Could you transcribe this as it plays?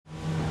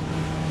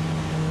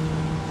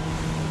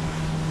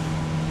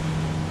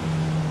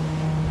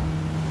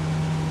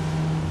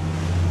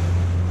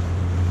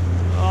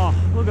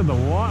at the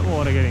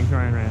whitewater getting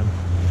thrown around.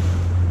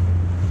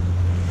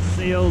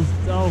 Seals,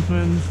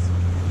 dolphins,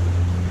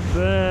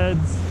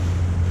 birds.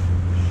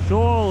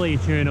 Surely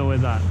tuna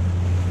with that.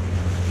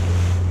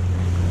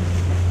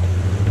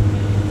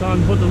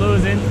 Someone put the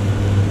lures in.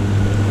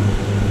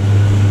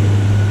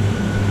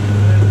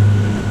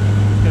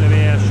 It's going to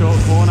be a short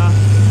corner.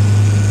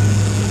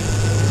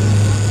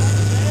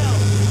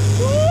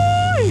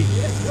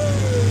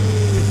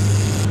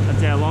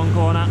 That's our long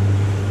corner.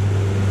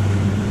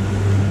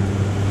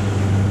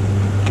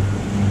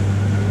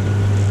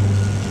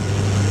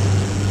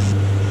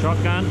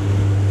 Shotgun.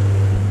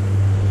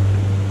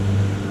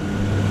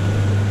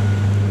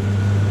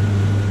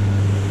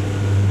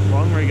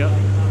 Long rigger.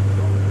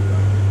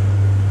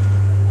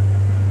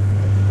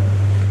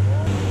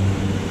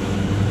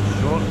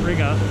 Short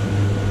rigger.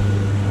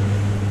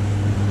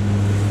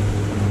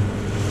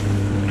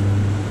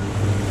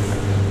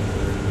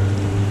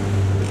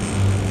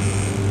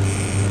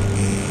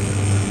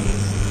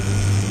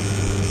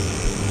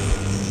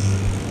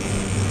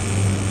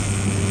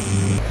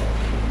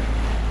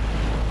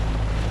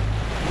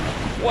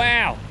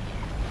 Wow!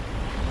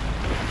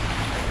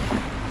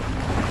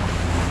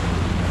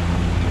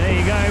 There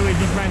you go, we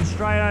just ran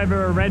straight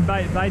over a red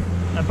bait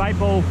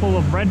ball full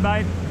of red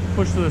bait,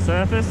 pushed to the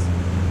surface.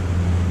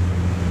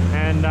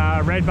 And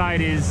red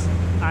bait is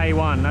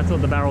A1, that's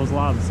what the barrels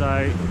love.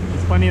 So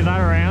there's plenty of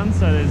that around,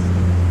 so there's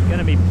going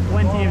to be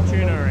plenty of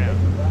tuna around.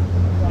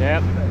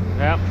 Yep,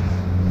 yep.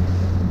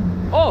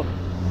 Oh!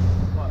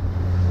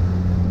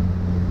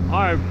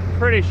 I'm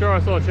pretty sure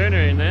I saw tuna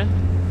in there.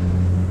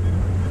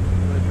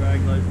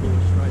 Drag those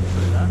lures straight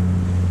through that.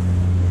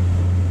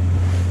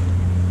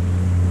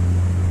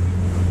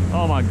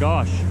 Oh my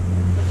gosh.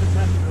 That's just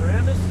happened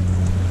around us.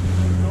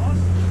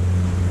 Nice.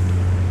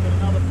 Got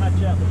another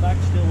patch out the back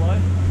still low.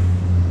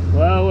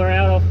 Well, we're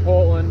out off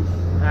Portland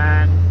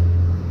and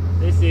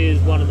this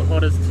is one of the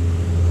hottest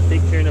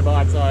big tuna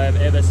bites I have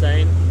ever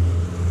seen.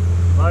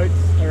 Boats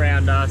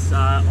around us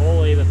are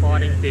all either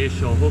fighting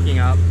fish or hooking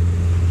up,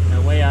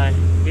 and we are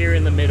here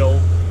in the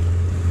middle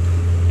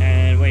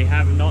and we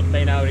have not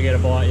been able to get a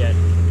bite yet.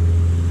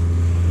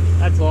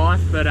 That's life,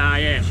 but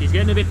yeah, she's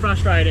getting a bit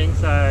frustrating,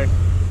 so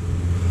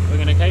we're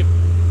going to keep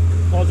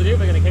positive,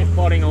 we're going to keep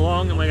plodding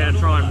along, and we're going to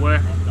try and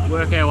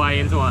work our way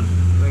into one.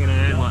 We're going to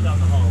earn one.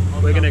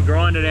 We're going to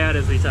grind it out,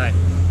 as we say.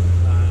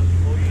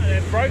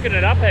 They've broken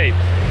it up heaps.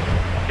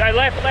 Go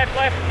left, left,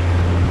 left.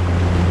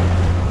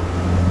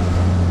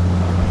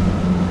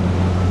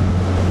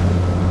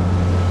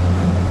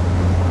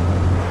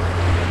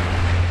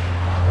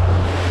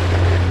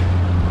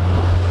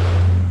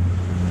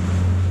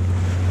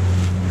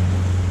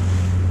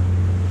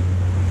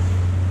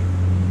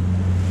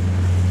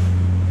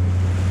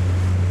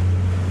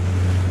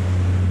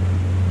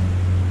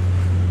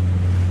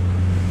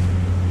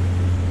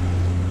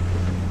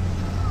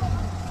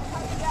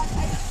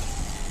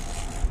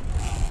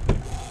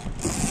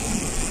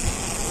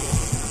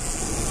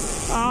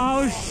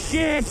 Oh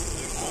shit!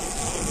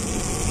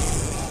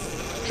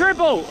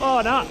 Triple!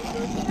 Oh no!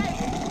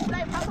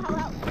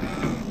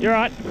 You're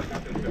right.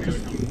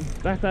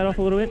 Just back that off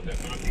a little bit.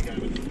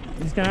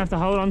 I'm just gonna have to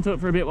hold on to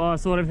it for a bit while I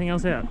sort everything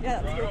else out.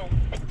 Yeah, that's good.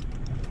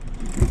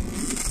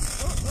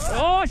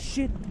 Oh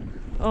shit!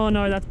 Oh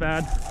no, that's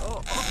bad.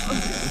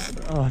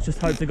 Oh, just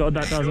hope to God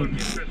that doesn't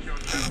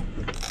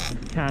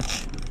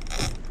catch.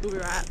 We'll be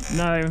right.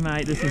 No,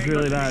 mate, this is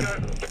really bad.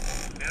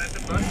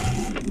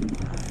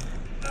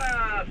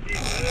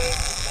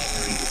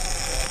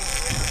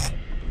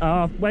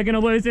 Oh, we're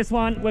gonna lose this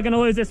one. We're gonna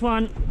lose this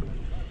one.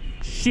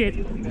 Shit.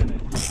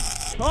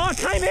 Oh, it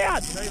came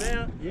out. Came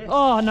out, yes.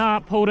 Oh, nah,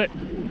 pulled it.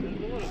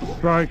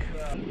 Broke.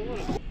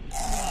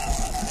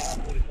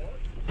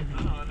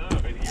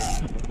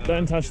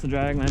 Don't touch the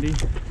drag, Maddie.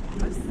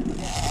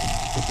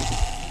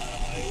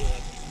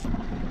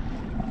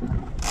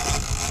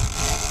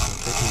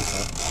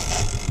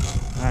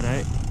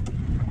 Righto.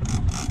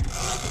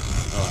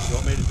 Oh, do you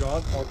want me to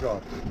drive? I'll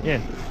drive.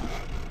 Yeah.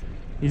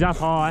 He's up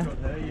high.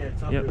 Yeah,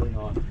 it's up Yep. really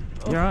high.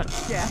 You alright?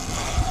 Yeah.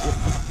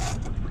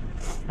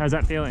 How's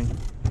that feeling?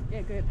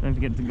 Yeah, good. Don't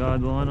forget to guide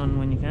the line on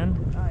when you can.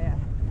 Oh, yeah.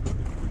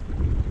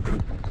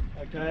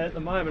 Okay, at the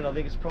moment I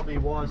think it's probably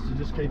wise to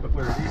just keep it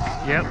where it is.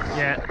 Yep,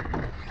 yeah.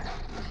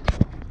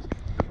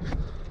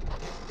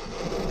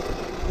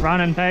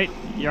 Running, Pete.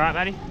 You alright,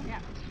 Maddie? Yeah.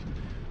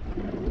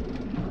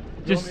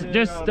 Just,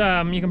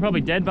 you can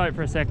probably deadboat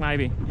for a sec,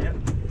 maybe. Yep.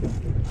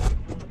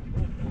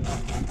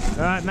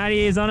 Alright,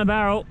 Maddie is on a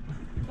barrel.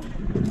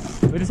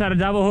 We just had a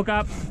double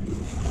hookup.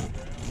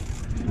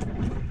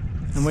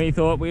 And we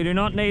thought we do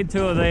not need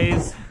two of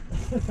these.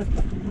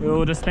 We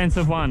will dispense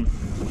of one.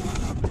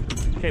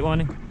 Keep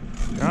winding.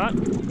 Alright?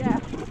 Yeah.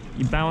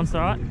 You balanced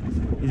alright?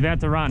 He's about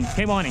to run.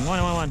 Keep winding.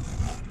 One.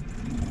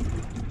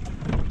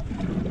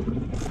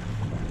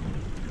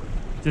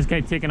 Just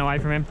keep ticking away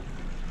from him.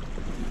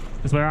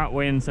 Because we're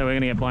upwind, so we're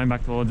going to get blown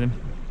back towards him.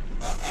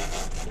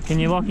 Can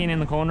you lock in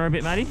the corner a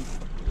bit, Maddie?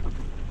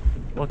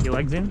 Lock your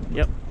legs in.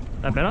 Yep.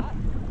 That better?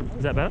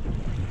 Is that better?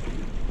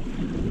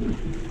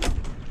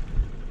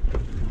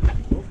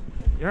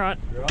 You're right.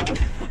 You're right.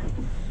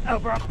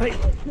 Help her up, Pete.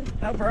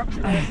 Help her up.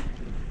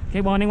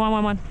 Keep winding,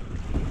 one.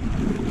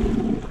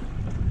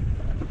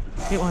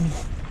 Keep winding.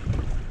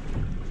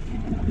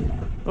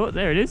 Oh,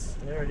 there it is.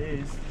 There it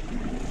is.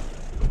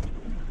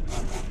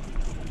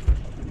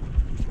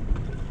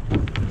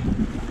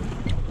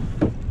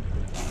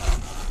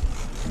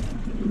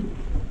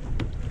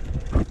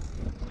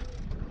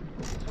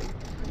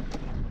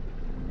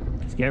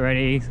 Just get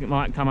ready, it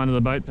might come under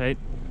the boat, Pete.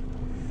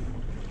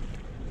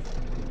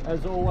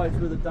 As always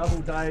with a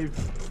double Dave,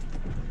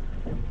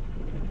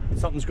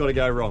 something's got to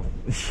go wrong.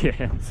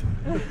 Yeah.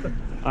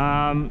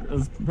 It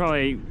was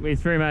probably, we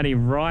threw Maddie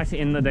right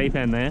in the deep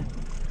end there.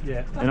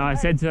 Yeah. And I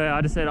said to her,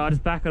 I just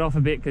back it off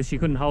a bit because she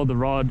couldn't hold the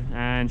rod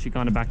and she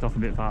kind of backed off a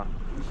bit far.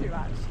 Too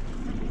much.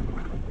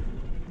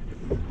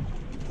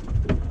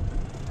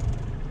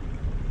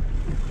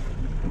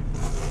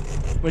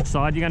 Which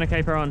side are you going to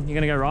keep her on? You're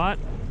going to go right?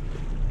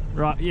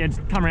 Right, yeah,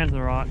 just come around to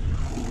the right.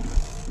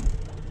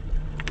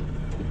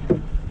 Get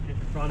in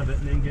front of it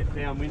and then get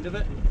downwind of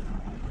it.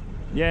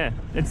 Yeah,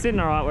 it's sitting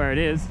all right where it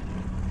is,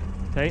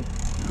 Pete.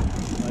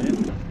 Oh,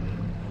 yeah.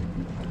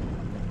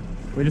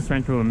 We just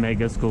went through a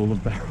mega school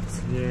of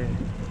barrels. Yeah.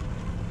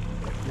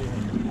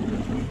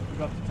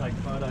 Forgot to take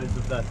photos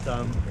of that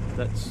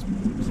that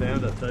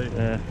sounder too.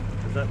 Yeah.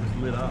 Because that was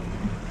lit up.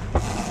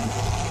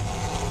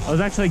 I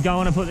was actually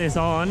going to put this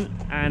on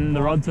and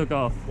the rod took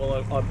off.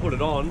 Well, I put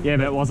it on. Yeah,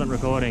 but it wasn't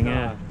recording, Nah.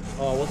 yeah.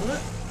 Oh, wasn't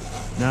it?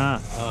 Nah,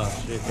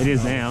 Oh, shit. it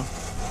is now.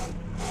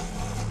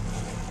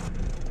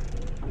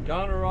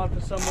 Going alright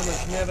for someone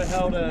that's never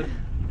held a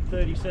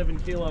 37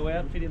 kilo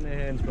outfit in their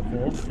hands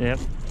before. Yep.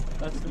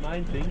 That's the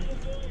main thing.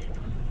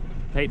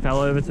 Pete fell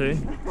over too.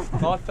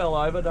 I fell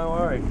over, don't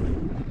worry.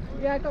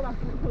 Yeah, I got my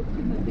hook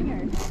in the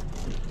finger.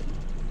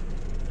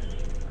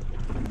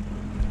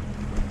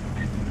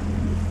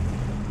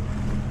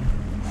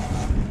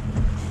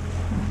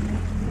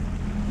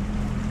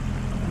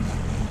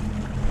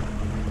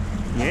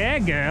 Yeah,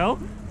 girl.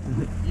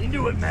 You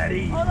do it,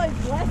 Maddie. All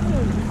those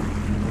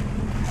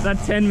lessons.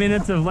 That's 10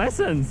 minutes of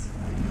lessons.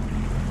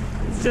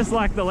 It's just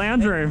like the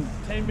lounge room.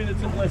 10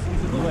 minutes of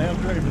lessons in the lounge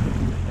room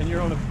and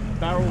you're on a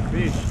barrel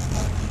fish.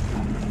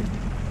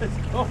 Let's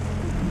go.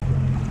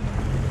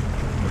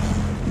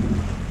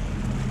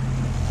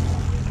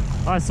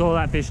 I saw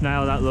that fish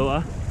nail that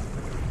lure.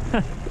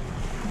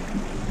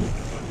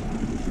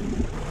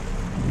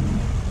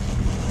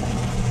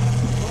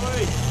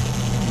 Oi!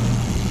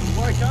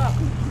 Wake up!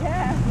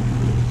 Yeah.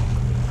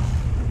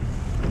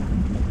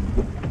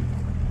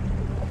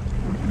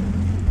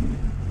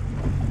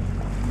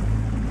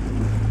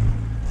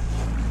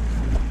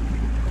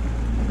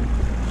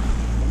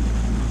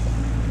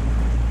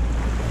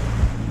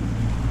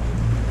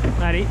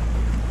 Maddie,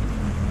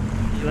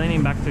 you're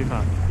leaning back too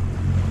far.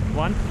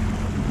 One. I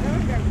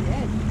won't go over the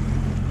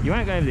edge. You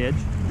won't go over the edge.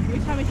 Every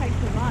time he takes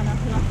the line, I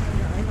feel like I'm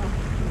going to go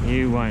over.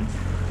 You won't.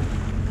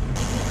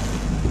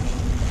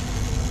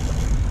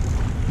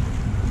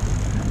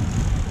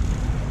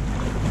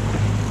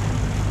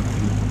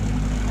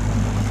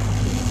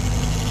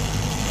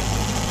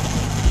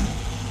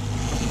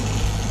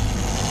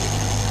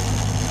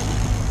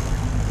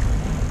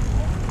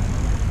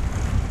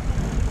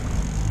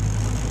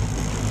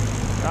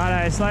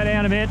 Righto, slow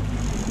down a bit.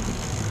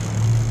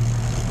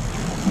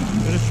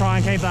 We'll just try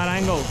and keep that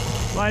angle.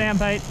 Slow down,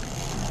 Pete.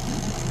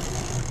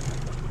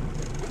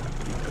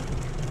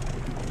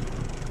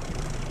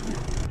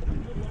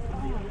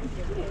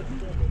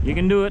 You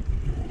can do it.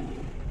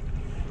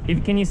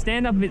 Can you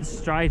stand up a bit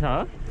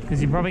straighter?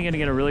 Because you're probably going to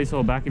get a really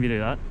sore back if you do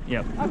that.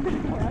 Yep. I'm going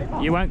to go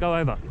over. You won't go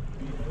over.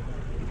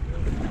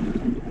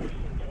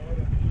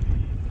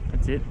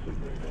 That's it.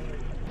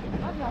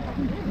 I don't know if I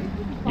can do this.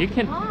 This is You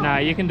can. hard. No,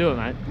 you can do it,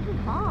 mate. This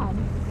is hard.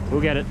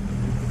 We'll get it.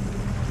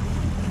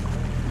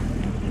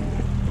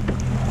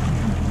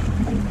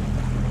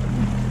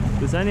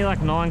 There's only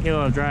like 9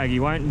 kilo of drag. He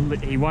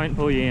won't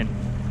pull you in.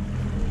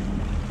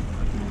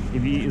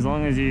 As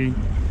long as you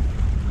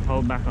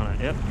hold back on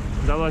it. Yep.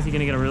 Because otherwise you're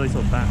gonna get a really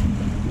sore back.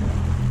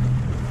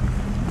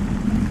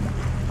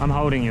 I'm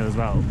holding you as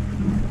well.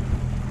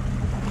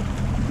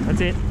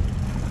 That's it.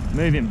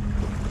 Move him.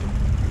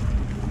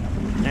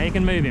 Now you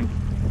can move him.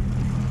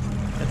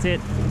 That's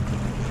it.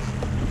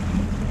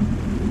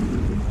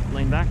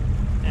 Lean back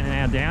and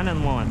now down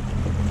and line.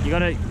 You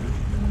gotta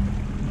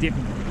dip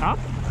up,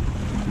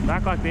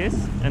 back like this,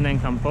 and then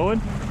come forward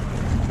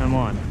and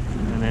line,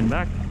 and then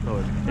back,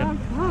 forward. Yep. Oh,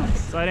 gosh.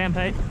 Slow down,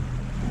 Pete.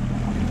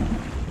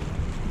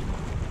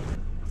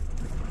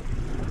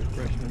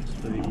 Refreshments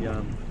for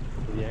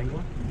the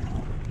angler.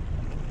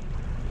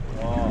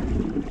 Oh,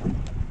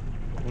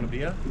 want a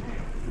beer?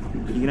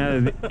 You can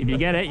have if you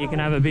get it, you can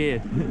have a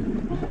beer.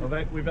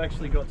 We've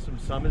actually got some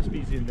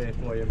Summersbys in there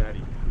for you,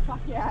 Maddie.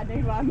 Fuck yeah, I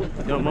need one.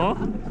 You want more?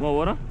 More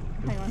water?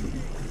 Hang on.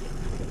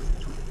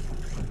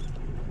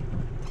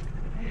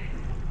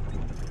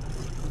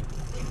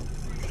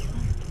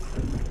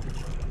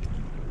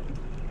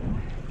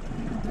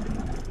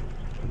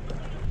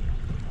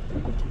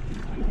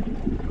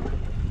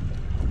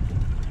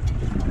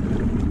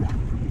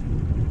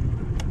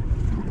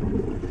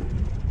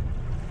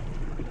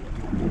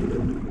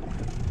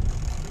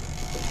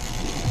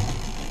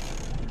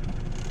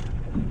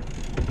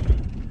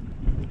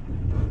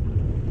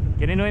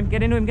 Get into him,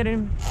 get into him, get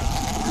into him.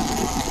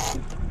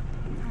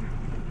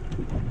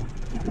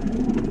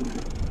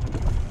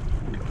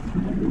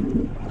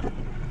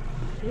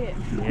 Shit.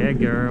 Yeah,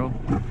 girl.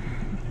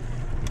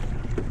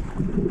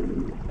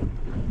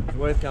 It's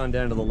worth going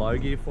down to the low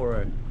gear for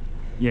her.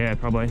 Yeah,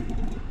 probably.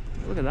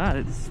 Look at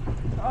that.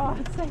 Oh,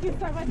 it's taking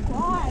so much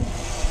line.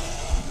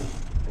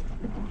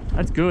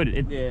 That's good.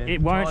 Yeah,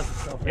 It won't. tires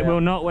itself It out.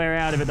 will not wear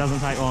out if it doesn't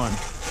take line.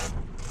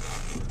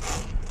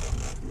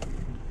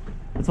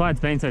 That's why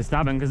it's been so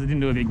stubborn, because it didn't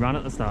do a big run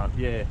at the start.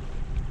 Yeah.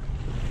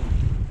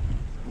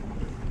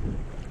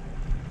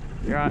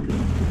 You're right.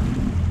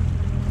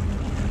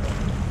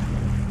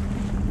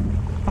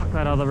 Fuck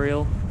that other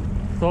reel.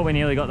 Thought we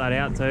nearly got that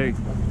out too.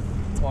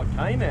 Oh, it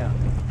came out.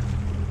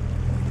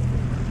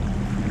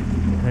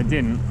 It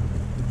didn't.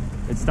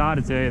 It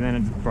started to, and then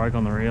it just broke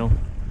on the reel.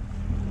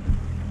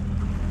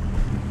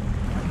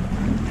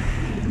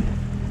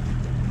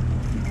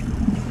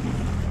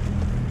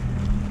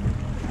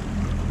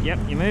 Yep,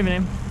 you're moving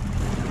him.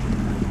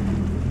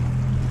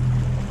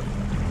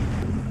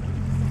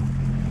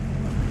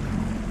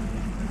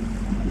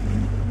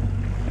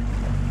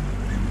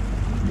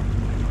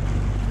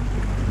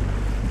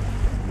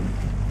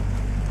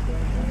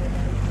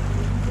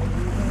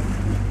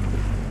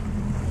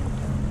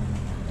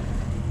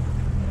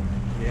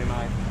 Yeah,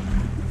 mate.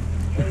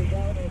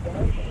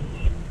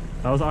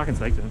 I can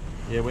speak to him.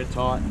 Yeah, we're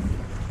tight.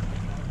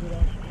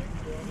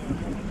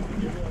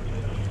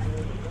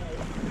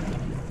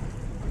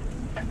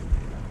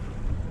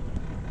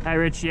 Hey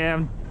Rich, yeah,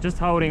 I'm just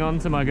holding on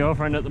to my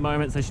girlfriend at the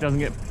moment so she doesn't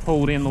get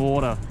pulled in the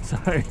water. So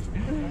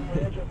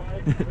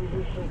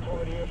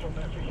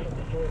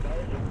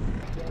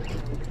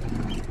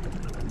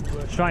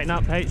straighten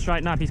up, Pete,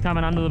 straighten up. He's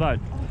coming under the boat.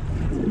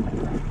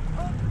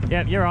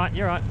 Yep, you're right,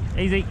 you're right.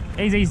 Easy,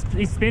 easy.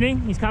 He's spinning,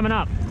 he's coming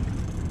up.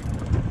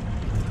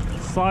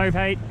 Slow,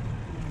 Pete.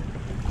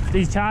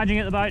 He's charging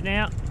at the boat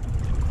now.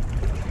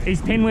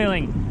 He's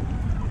pinwheeling.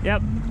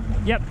 Yep,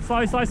 yep,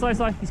 slow, slow, slow,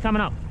 slow. He's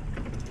coming up.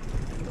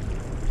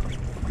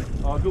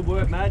 Oh, good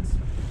work, Mads.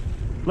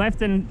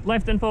 Left and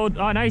forward.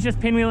 Oh no, he's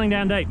just pinwheeling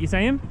down deep. You see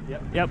him?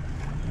 Yep. Yep.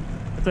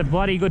 It's a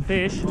bloody good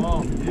fish.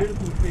 Oh,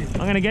 beautiful fish.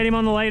 I'm gonna get him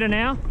on the leader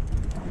now.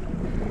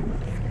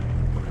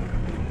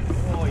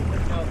 Oh, he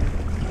picked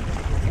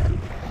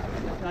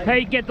up.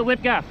 Pete, get the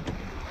lip gaff.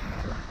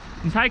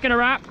 I'm taking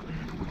her up.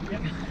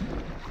 Yep.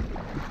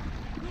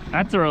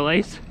 That's a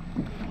release.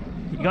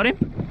 You got him?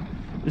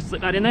 Just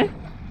slip that in there.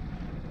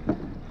 Not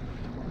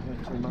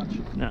too much.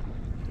 No.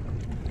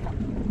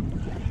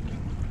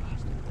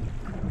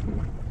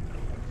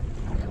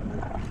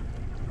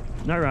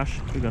 No rush.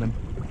 We got him.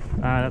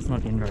 That's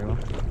not in very well.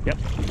 Yep.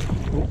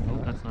 Oh,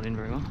 that's not in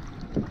very well.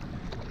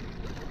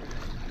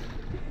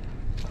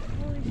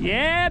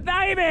 Yeah,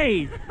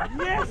 baby!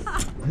 Yes!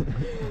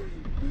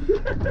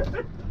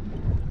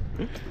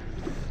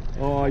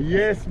 Oh,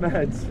 yes,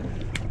 Mads.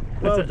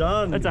 Well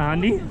done. That's a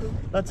hundy.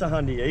 That's a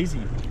hundy,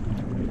 easy.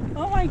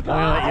 Oh my I'm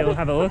gonna let god. you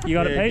have a look. You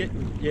got it,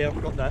 Pete? Yeah,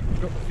 I've got that.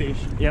 Got the fish.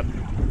 Yep.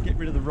 Get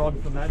rid of the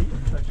rod for Maddie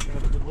so she can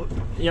have a good look.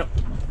 Yep.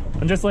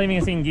 I'm just leaving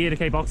us in gear to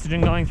keep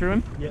oxygen going through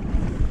him. Yep.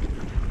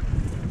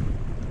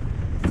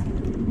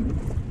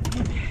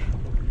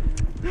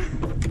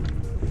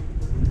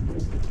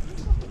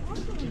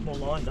 Keep more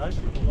line, Dave.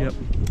 Keep more line. Yep.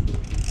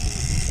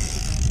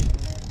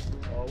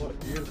 Oh, what a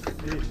beautiful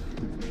fish.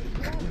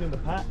 Give him the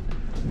pat.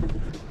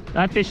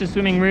 That fish is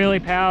swimming really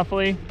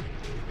powerfully.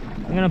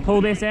 I'm gonna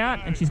pull this out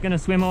and she's gonna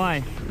swim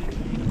away.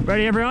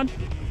 Ready, everyone?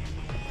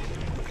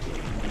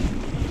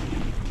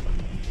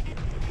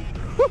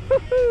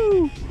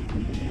 Woo-hoo-hoo!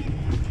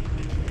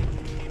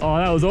 Oh,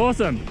 that was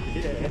awesome.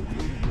 Yeah.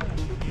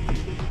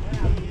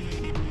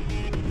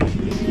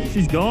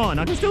 She's gone.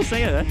 I can still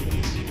see her.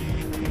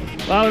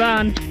 Well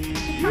done.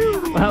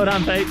 Well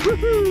done, Pete.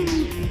 Woohoo!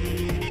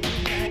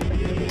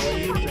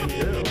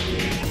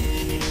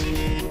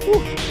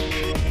 Woo.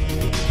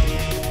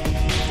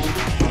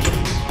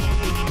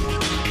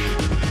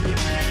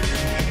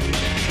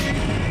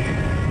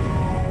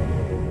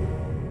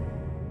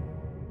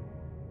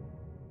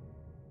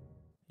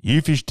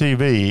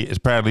 YouFishTV is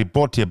proudly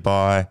brought to you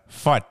by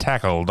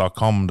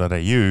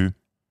fighttackle.com.au,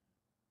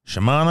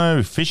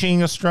 Shimano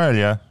Fishing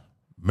Australia,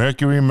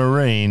 Mercury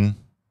Marine,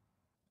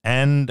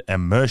 and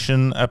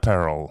Immersion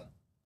Apparel.